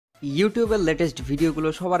ইউটিউবের লেটেস্ট ভিডিওগুলো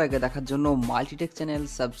সবার আগে দেখার জন্য মাল্টিটেক চ্যানেল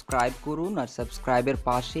সাবস্ক্রাইব করুন আর সাবস্ক্রাইবের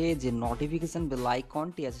পাশে যে নোটিফিকেশন বেল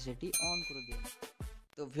আইকনটি আছে সেটি অন করে দিন।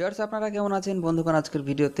 তো ভিউয়ার্স, আপনারা কেমন আছেন বন্ধুগণ? আজকের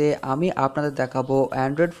ভিডিওতে আমি আপনাদের দেখাবো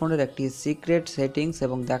অ্যান্ড্রয়েড ফোনের একটি সিক্রেট সেটিংস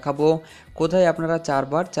এবং দেখাবো কোথায় আপনারা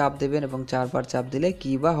চারবার চাপ দেবেন এবং চারবার চাপ দিলে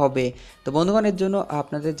কী বা হবে। তো বন্ধুগণ, এর জন্য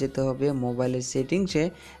আপনাদের যেতে হবে মোবাইলের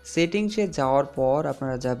সেটিংসে যাওয়ার পর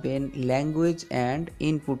আপনারা যাবেন ল্যাঙ্গুয়েজ অ্যান্ড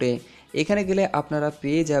ইনপুটে। এখানে গেলে আপনারা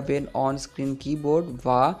পেয়ে যাবেন অন স্ক্রিন কিবোর্ড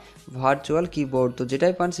বা ভার্চুয়াল কিবোর্ড। তো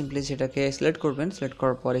যেটাই পান সিম্পলি সেটাকে সিলেক্ট করবেন। সিলেক্ট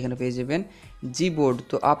করার পর এখানে পেয়ে যাবেন জিবোর্ড।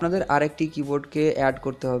 তো আপনাদের আরেকটি কিবোর্ডকে অ্যাড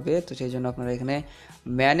করতে হবে, তো সেই জন্য আপনারা এখানে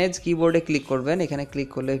ম্যানেজ কিবোর্ডে ক্লিক করবেন। এখানে ক্লিক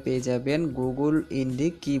করলে পেয়ে যাবেন গুগল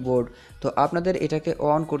ইন্ডিক কিবোর্ড। তো আপনাদের এটাকে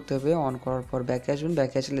অন করতে হবে। অন করার পর ব্যাকে আসবেন।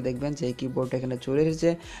 ব্যাকে আসলে দেখবেন যে এই কিবোর্ডটা এখানে চলে এসেছে।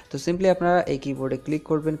 তো সিম্পলি আপনারা এই কিবোর্ডে ক্লিক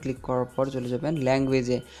করবেন। ক্লিক করার পর চলে যাবেন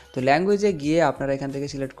ল্যাঙ্গুয়েজে। তো ল্যাঙ্গুয়েজে গিয়ে আপনারা এখান থেকে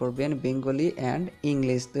সিলেক্ট করবেন বেঙ্গলি অ্যান্ড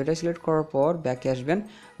ইংলিশ। তো এটা সিলেক্ট করার পর ব্যাকে আসবেন।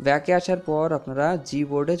 ব্যাকে আসার পর আপনারা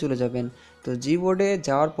জিবোর্ডে চলে যাবেন। তো জিবোর্ডে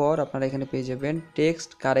যাওয়ার পর আপনারা এখানে পেয়ে যাবেন টেক্সট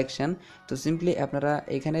কারেকশন। তো সিম্পলি আপনারা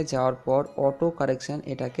এখানে যাওয়ার পর অটো কারেকশন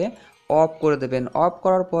এটাকে অফ করে দেবেন। অফ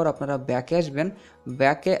করার পর আপনারা ব্যাকে আসবেন।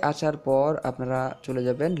 ব্যাকে আসার পর আপনারা চলে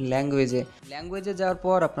যাবেন ল্যাঙ্গুয়েজে যাওয়ার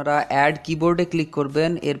পর আপনারা অ্যাড কিবোর্ডে ক্লিক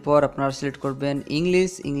করবেন। এরপর আপনারা সিলেক্ট করবেন ইংলিশ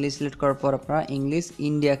সিলেক্ট করার পর আপনারা ইংলিশ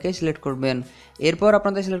ইন্ডিয়াকে সিলেক্ট করবেন। এরপর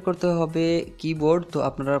আপনাদের সিলেক্ট করতে হবে কিবোর্ড। তো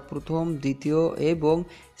আপনারা প্রথম, দ্বিতীয় এবং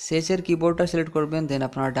শেষের কিবোর্ডটা সিলেক্ট করবেন। দেন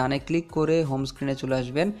আপনারা ডানে ক্লিক করে হোম স্ক্রিনে চলে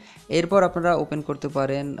আসবেন। এরপর আপনারা ওপেন করতে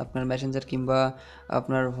পারেন আপনার মেসেঞ্জার কিংবা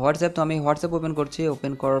আপনার হোয়াটসঅ্যাপ। তো আমি হোয়াটসঅ্যাপ ওপেন করছি।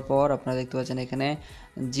 ওপেন করার পর আপনারা দেখতে পাচ্ছেন এখানে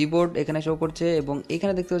জিবোর্ড এখানে শো করছে এবং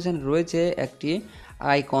এখানে দেখতে পাচ্ছেন রয়েছে একটি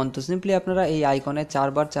আইকন। তো সিম্পলি আপনারা এই আইকনে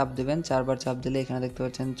চারবার চাপ দেবেন। চারবার চাপ দিলে এখানে দেখতে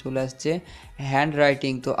পাচ্ছেন চলে আসছে হ্যান্ড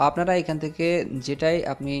রাইটিং। তো আপনারা এখান থেকে যেটাই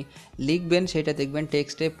আপনি লিখবেন সেটা দেখবেন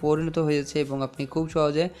টেক্সটে পরিণত হয়েছে এবং আপনি খুব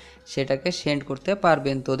সহজে সেটাকে সেন্ড করতে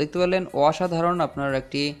পারবেন। তো দেখতে পেলেন অসাধারণ আপনার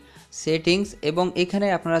একটি সেটিংস, এবং এখানে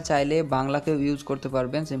আপনারা চাইলে বাংলাকেও ইউজ করতে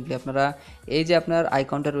পারবেন। সিম্পলি আপনারা এই যে আপনার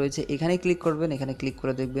আইকনটা রয়েছে এখানে ক্লিক করবেন। এখানে ক্লিক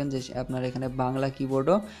করে দেখবেন যে আপনার এখানে বাংলা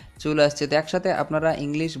কিবোর্ডও চলে আসছে। তো একসাথে আপনারা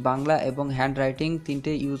ইংলিশ, বাংলা এবং হ্যান্ড রাইটিং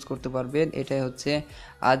তিনটে ইউজ করতে পারবেন। এটাই হচ্ছে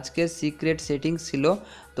আজকের সিক্রেট সেটিংস ছিল।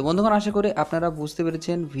 তো বন্ধুগণ, আশা করি আপনারা বুঝতে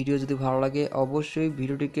পেরেছেন। ভিডিও যদি ভালো লাগে অবশ্যই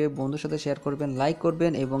ভিডিওটিকে বন্ধুর সাথে শেয়ার করবেন, লাইক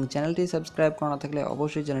করবেন এবং চ্যানেলটি সাবস্ক্রাইব করা না থাকলে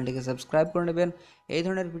অবশ্যই চ্যানেলটিকে সাবস্ক্রাইব করে নেবেন। এই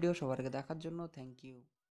ধরনের ভিডিও সবার আগে দেখার জন্য থ্যাংক ইউ।